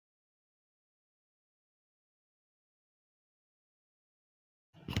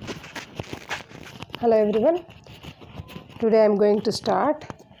Hello everyone. Today I am going to start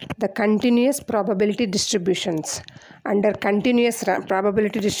the continuous probability distributions. Under continuous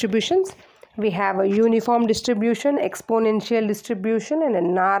probability distributions, we have a uniform distribution, exponential distribution and a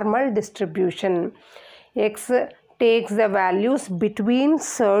normal distribution. X takes the values between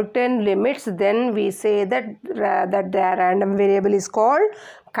certain limits, then we say that the random variable is called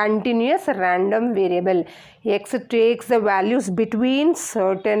continuous random variable. X takes the values between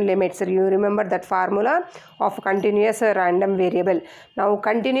certain limits. You remember that formula of continuous random variable. Now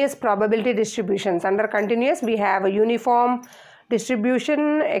continuous probability distributions. Under continuous we have a uniform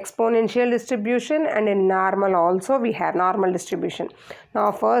distribution, exponential distribution and a normal also we have normal distribution.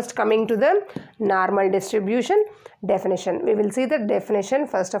 Now first coming to the normal distribution definition. We will see the definition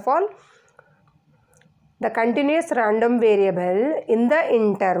first of all. The continuous random variable in the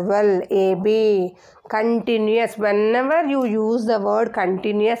interval AB. Continuous. Whenever you use the word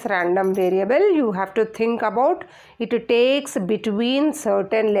continuous random variable, you have to think about it takes between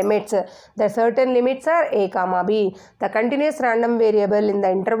certain limits. The certain limits are A comma B. The continuous random variable in the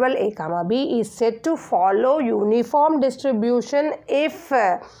interval A comma B is said to follow uniform distribution if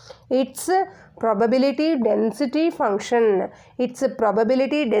its probability density function. Its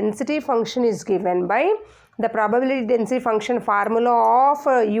probability density function is given by the probability density function formula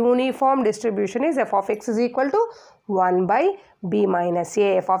of uniform distribution is f of x is equal to 1 by b minus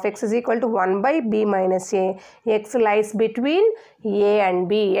a. F of x is equal to 1 by b minus a. X lies between a and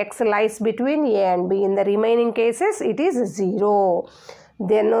b. X lies between a and b. In the remaining cases, it is 0.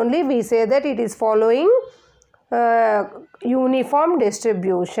 Then only we say that it is following uniform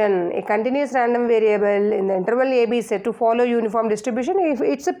distribution. A continuous random variable in the interval AB is said to follow uniform distribution if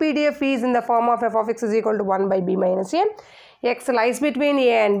its PDF is in the form of f of x is equal to 1 by b minus a. X lies between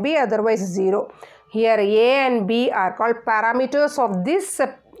a and b, otherwise 0. Here a and b are called parameters of this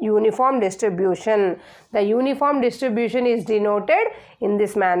uniform distribution. The uniform distribution is denoted in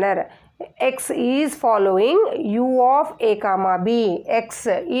this manner. X is following u of a comma b. X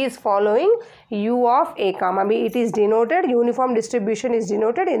is following u of a comma b. It is denoted, uniform distribution is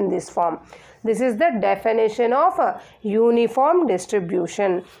denoted in this form. This is the definition of uniform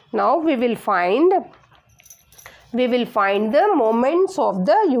distribution. Now we will find the moments of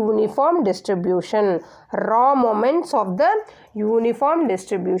the uniform distribution. Raw moments of the uniform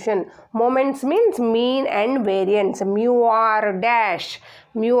distribution. Moments means mean and variance. Mu r dash.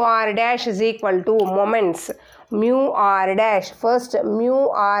 Mu r dash is equal to moments. Mu r dash. First mu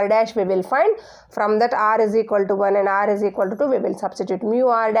r dash we will find. From that r is equal to 1 and r is equal to 2 we will substitute. Mu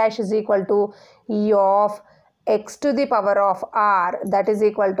r dash is equal to e of x to the power of r, that is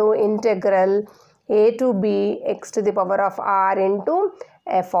equal to integral a to b x to the power of r into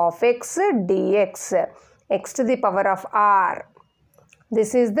f of x dx, x to the power of r.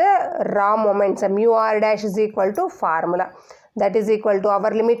 This is the raw moments. Mu r dash is equal to formula, that is equal to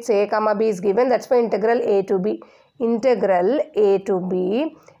our limits a comma b is given, that's why integral a to b. Integral a to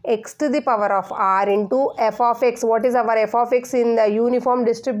b x to the power of r into f of x. What is our f of x in the uniform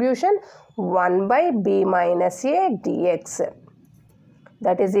distribution? 1 by b minus a dx.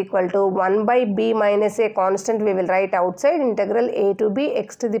 That is equal to 1 by b minus a constant we will write outside. Integral a to b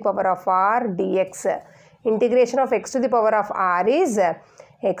x to the power of r dx. Integration of x to the power of r is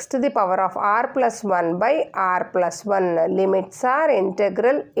x to the power of r plus 1 by r plus 1. Limits are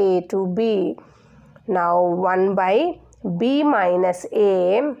integral a to b. Now 1 by b minus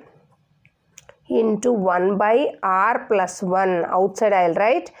a into 1 by r plus 1. Outside I will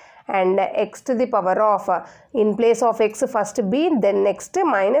write. And x to the power of, in place of x first b, then next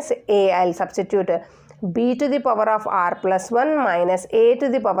minus a I will substitute. B to the power of r plus 1 minus a to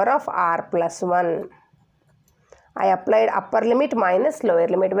the power of r plus 1. I applied upper limit minus lower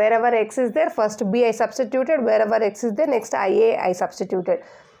limit. Wherever x is there, first b I substituted. Wherever x is there, next ia I substituted.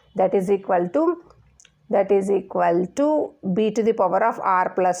 That is equal to b to the power of r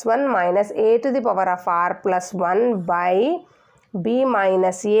plus 1 minus a to the power of r plus 1 by b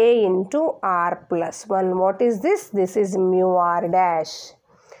minus a into r plus 1. What is this? This is mu r dash.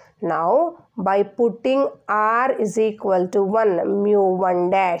 Now by putting r is equal to 1, mu 1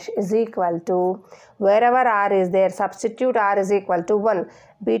 dash is equal to, wherever r is there, substitute r is equal to 1.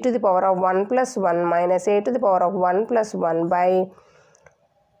 B to the power of 1 plus 1 minus a to the power of 1 plus 1 by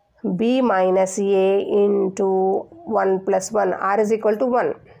b minus a into 1 plus 1. R is equal to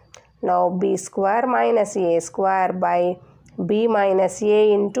 1. Now b square minus a square by b minus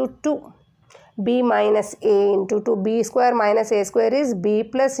a into 2. B minus a into 2. B square minus a square is b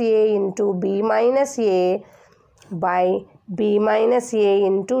plus a into b minus a by b minus a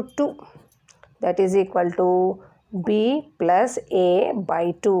into 2. That is equal to b plus a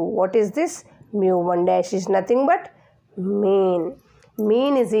by 2. What is this? Mu1 dash is nothing but mean.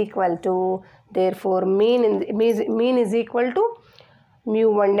 Mean is equal to, therefore mean is equal to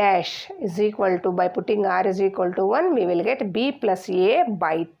mu1 dash is equal to, by putting r is equal to 1, we will get b plus a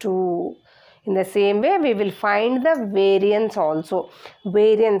by 2. In the same way, we will find the variance also.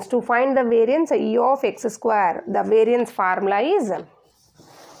 Variance, to find the variance, e of x square, the variance formula is,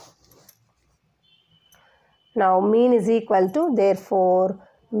 now mean is equal to, therefore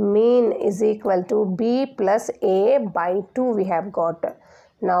mean is equal to b plus a by 2 we have got.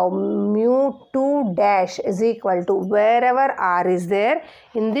 Now mu2 dash is equal to, wherever r is there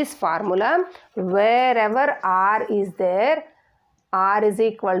in this formula, wherever r is there, r is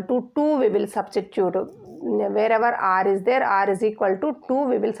equal to 2 we will substitute. Wherever r is there, r is equal to 2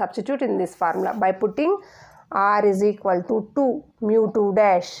 we will substitute in this formula by putting r is equal to 2, mu2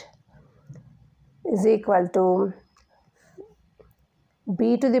 dash is equal to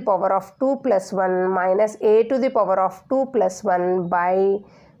b to the power of 2 plus 1 minus a to the power of 2 plus 1 by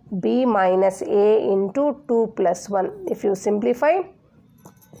b minus a into 2 plus 1. If you simplify,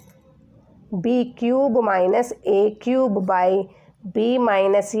 b cube minus a cube by b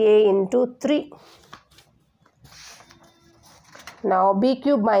minus a into 3. Now b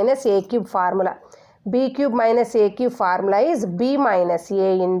cube minus a cube formula. B cube minus a cube formula is b minus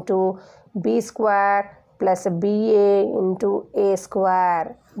a into b square plus ba into a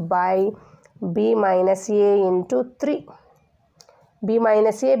square by b minus a into 3. B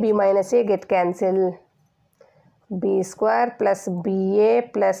minus a get cancelled. B square plus ba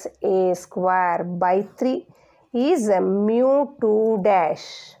plus a square by 3 is mu2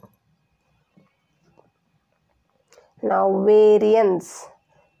 dash. Now variance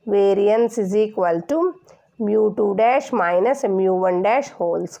is equal to mu2 dash minus mu1 dash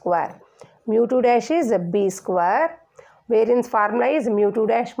whole square. Mu2 dash is b square. Variance formula is mu2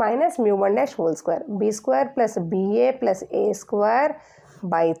 dash minus mu1 dash whole square. B square plus ba plus a square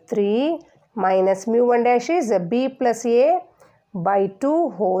by 3 minus mu1 dash is b plus a by 2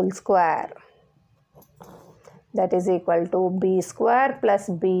 whole square. That is equal to b square plus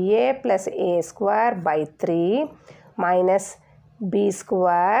ba plus a square by 3 minus b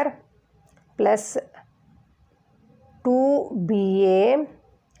square plus 2ba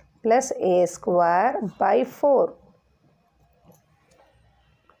plus a square by 4.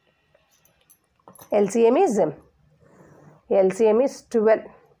 LCM is 12.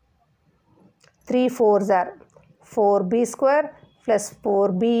 3 4s are 4b square plus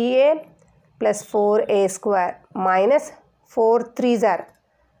 4ba plus 4a square minus 4 3s are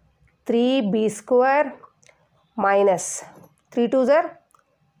 3b square minus 3 2s are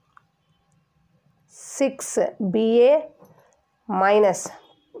 6ba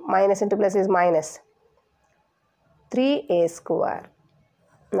minus into plus is minus 3a square.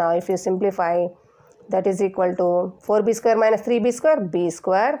 Now if you simplify, that is equal to 4b square minus 3b square, b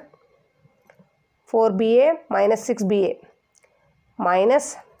square, 4ba minus 6ba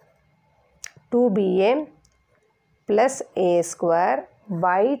minus 2ba plus a square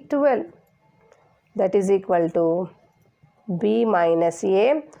by 12. That is equal to b minus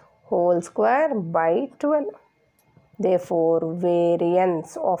a whole square by 12. Therefore,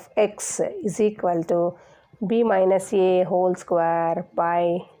 variance of x is equal to b minus a whole square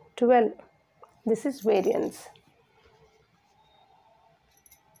by 12. This is variance.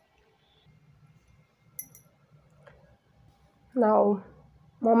 Now,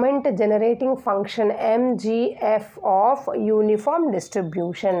 moment generating function MGF of uniform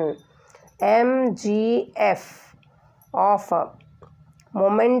distribution. MGF of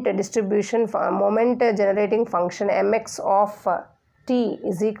moment generating function mx of t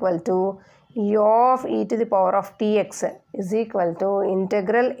is equal to e of e to the power of tx is equal to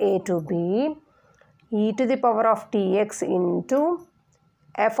integral a to b e to the power of tx into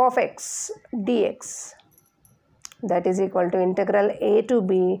f of x dx. That is equal to integral a to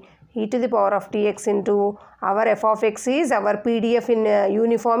b e to the power of tx into our f of x is, our PDF in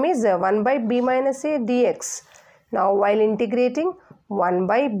uniform is 1 by b minus a dx. Now while integrating, 1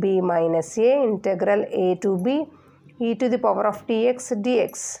 by b minus a integral a to b e to the power of tx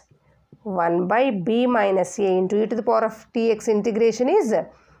dx. 1 by b minus a into e to the power of tx integration is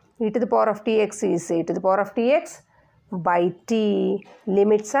e to the power of tx is e to the power of tx by t.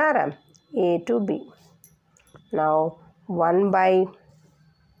 Limits are a to b. Now 1 by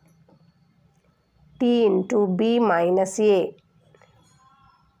t into b minus a,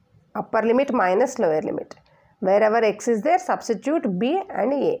 upper limit minus lower limit. Wherever x is there, substitute b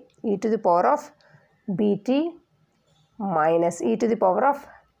and a. E to the power of bt minus e to the power of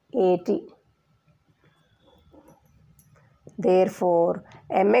at. Therefore,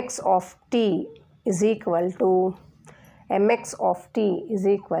 mx of t is equal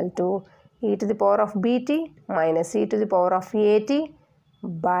to e to the power of bt minus e to the power of at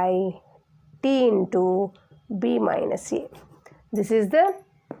by t into b minus a. This is the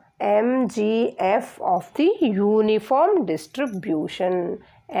MGF of the uniform distribution.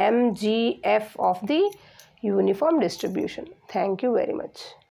 MGF of the uniform distribution. Thank you very much.